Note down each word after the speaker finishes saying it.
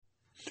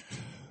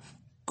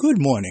Good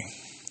morning.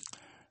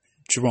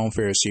 Jerome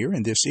Ferris here,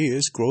 and this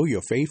is Grow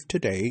Your Faith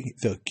Today,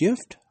 the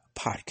Gift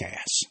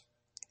Podcast.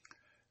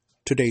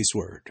 Today's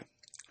word: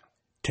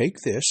 take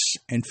this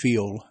and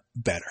feel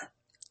better.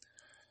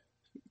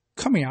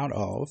 Coming out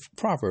of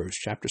Proverbs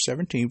chapter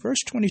 17, verse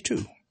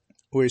 22,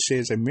 where it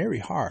says, a merry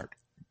heart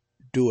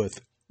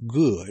doeth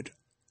good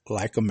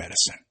like a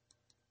medicine.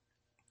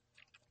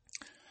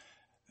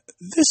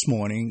 This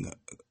morning,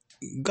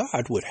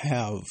 God would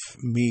have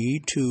me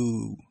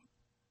to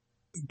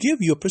give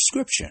you a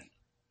prescription,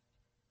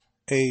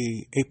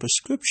 a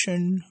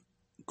prescription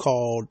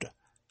called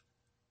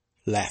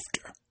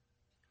laughter.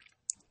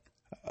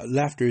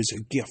 Laughter is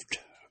a gift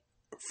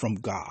from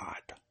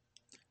God,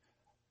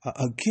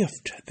 a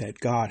gift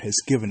that God has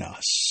given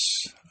us,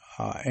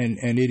 and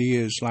it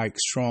is like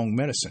strong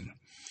medicine.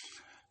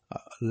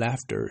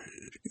 Laughter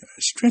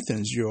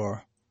strengthens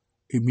your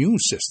immune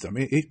system.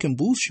 It can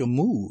boost your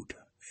mood.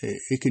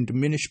 It can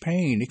diminish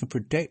pain. It can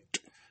protect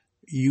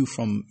you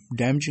from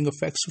damaging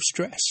effects of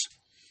stress.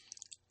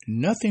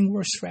 Nothing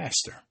works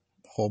faster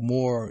or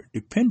more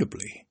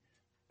dependably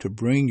to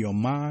bring your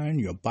mind,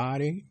 your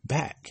body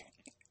back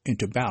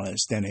into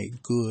balance than a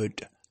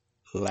good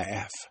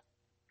laugh.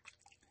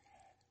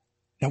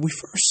 Now, we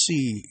first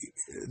see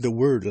the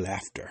word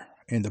laughter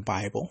in the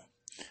Bible,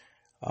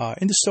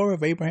 in the story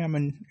of Abraham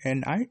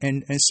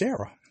and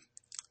Sarah.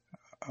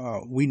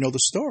 We know the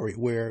story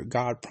where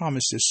God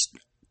promised this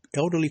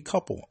elderly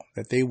couple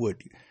that they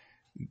would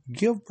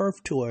give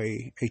birth to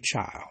a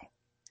child.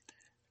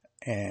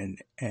 And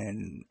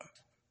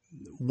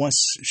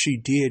once she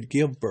did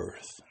give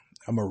birth,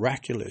 a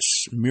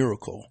miraculous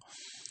miracle,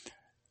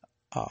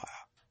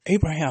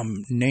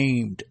 Abraham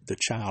named the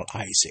child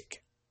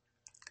Isaac.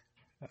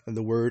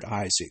 The word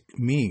Isaac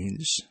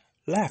means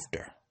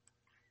laughter.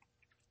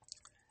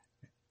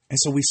 And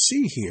so we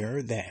see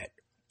here that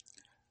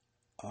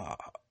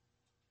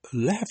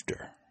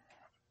laughter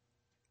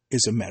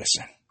is a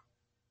medicine.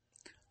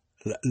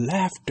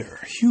 Laughter,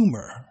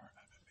 humor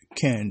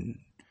can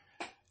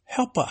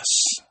help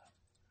us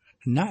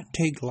not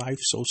take life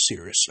so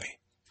seriously.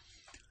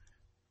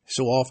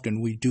 So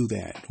often we do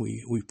that.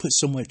 We put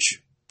so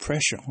much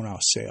pressure on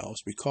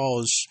ourselves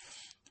because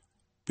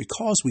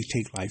we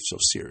take life so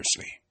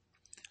seriously.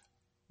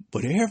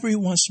 But every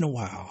once in a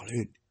while,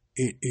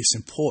 it is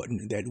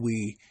important that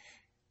we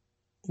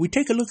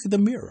take a look in the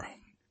mirror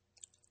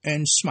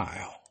and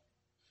smile.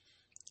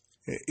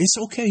 It's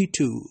okay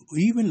to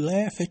even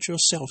laugh at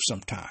yourself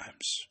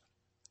sometimes.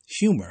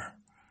 Humor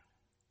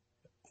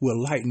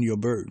will lighten your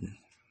burden.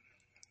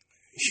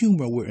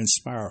 Humor will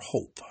inspire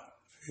hope.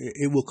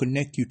 It will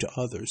connect you to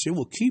others. It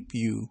will keep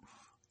you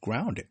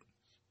grounded,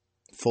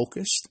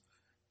 focused,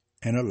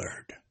 and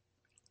alert.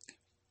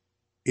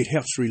 It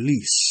helps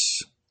release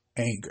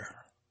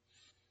anger.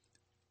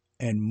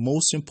 And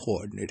most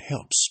important, it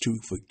helps to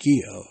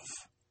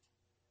forgive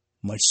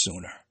much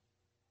sooner.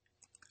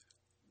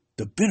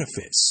 The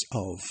benefits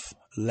of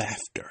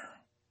laughter,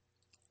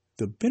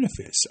 the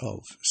benefits of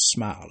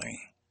smiling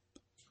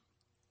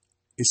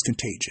is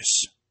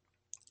contagious.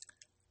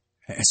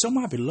 And so,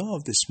 my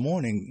beloved, this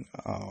morning,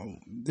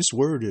 this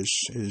word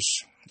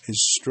is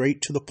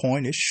straight to the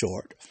point, it's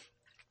short.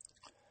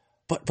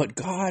 But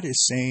God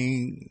is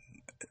saying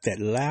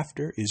that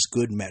laughter is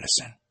good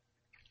medicine.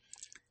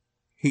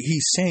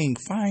 He's saying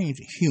find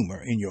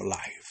humor in your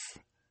life.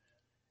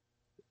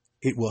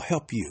 It will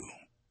help you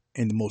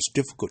in the most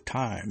difficult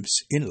times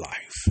in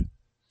life.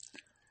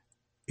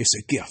 It's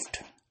a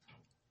gift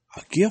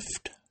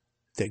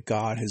that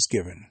God has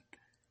given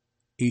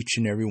each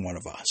and every one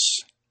of us.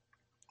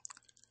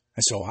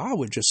 And so I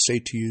would just say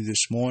to you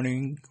this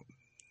morning,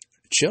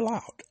 chill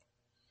out,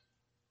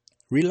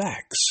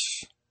 relax,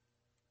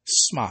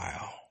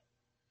 smile,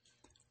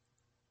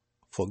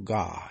 for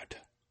God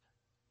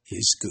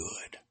is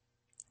good.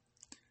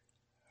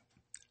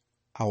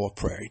 Our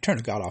prayer.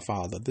 Eternal God, our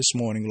Father, this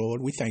morning,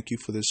 Lord, we thank you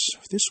for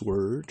this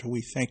word.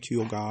 We thank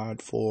you, O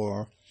God,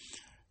 for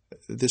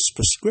this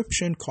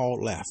prescription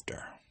called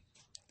laughter.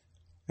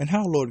 And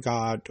how, Lord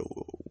God,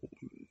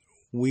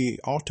 we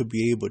ought to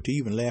be able to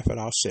even laugh at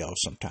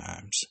ourselves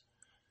sometimes.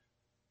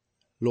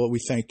 Lord, we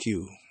thank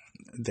you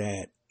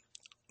that,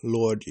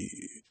 Lord,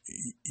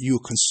 you're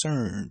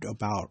concerned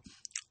about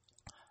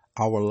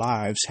our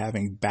lives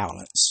having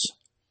balance.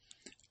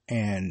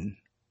 And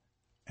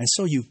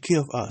so you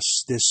give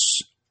us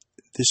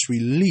this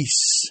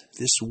release,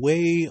 this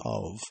way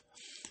of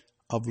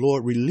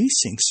Lord,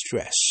 releasing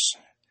stress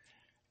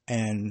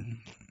and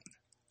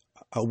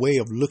a way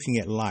of looking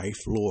at life,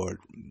 Lord,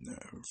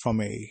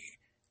 from a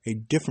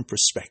different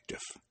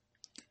perspective,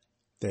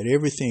 that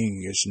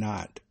everything is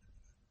not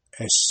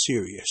as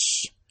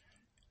serious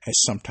as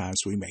sometimes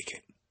we make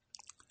it.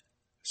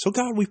 So,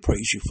 God, we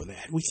praise you for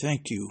that. We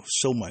thank you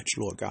so much,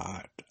 Lord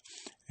God.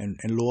 And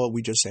Lord,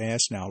 we just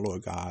ask now,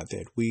 Lord God,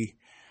 that we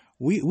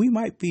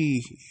might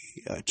be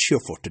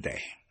cheerful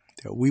today,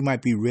 that we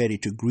might be ready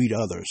to greet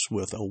others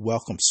with a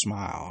welcome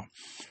smile,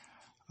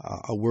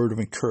 a word of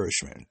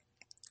encouragement,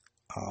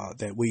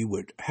 that we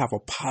would have a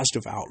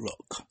positive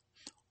outlook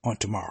on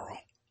tomorrow.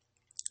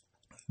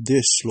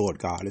 This, Lord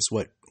God, is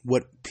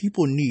what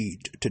people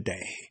need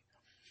today.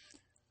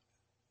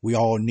 We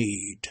all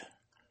need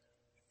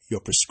your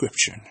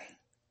prescription,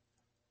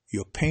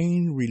 your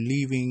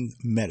pain-relieving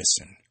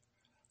medicine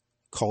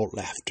called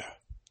laughter.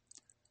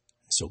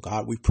 So,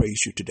 God, we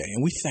praise you today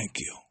and we thank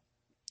you.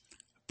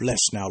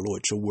 Bless now,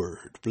 Lord, your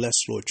word. Bless,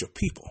 Lord, your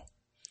people.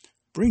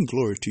 Bring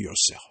glory to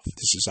yourself.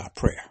 This is our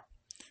prayer.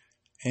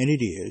 And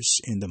it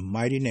is in the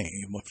mighty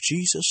name of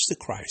Jesus the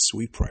Christ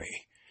we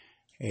pray.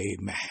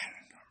 Amen.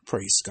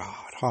 Praise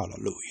God.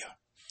 Hallelujah.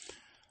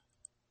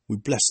 We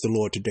bless the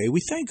Lord today. We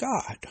thank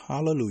God.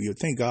 Hallelujah.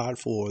 Thank God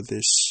for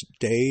this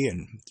day,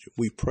 and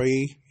we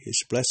pray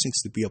his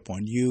blessings to be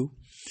upon you.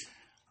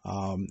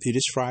 It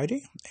is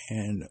Friday,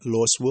 and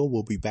Lord's will,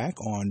 we'll be back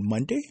on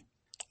Monday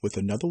with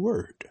another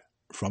word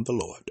from the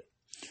Lord.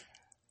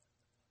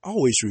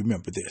 Always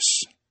remember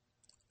this.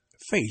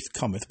 Faith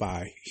cometh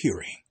by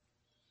hearing,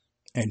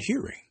 and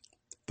hearing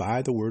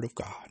by the word of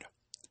God.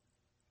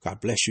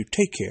 God bless you.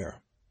 Take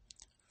care.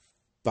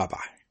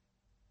 Bye-bye.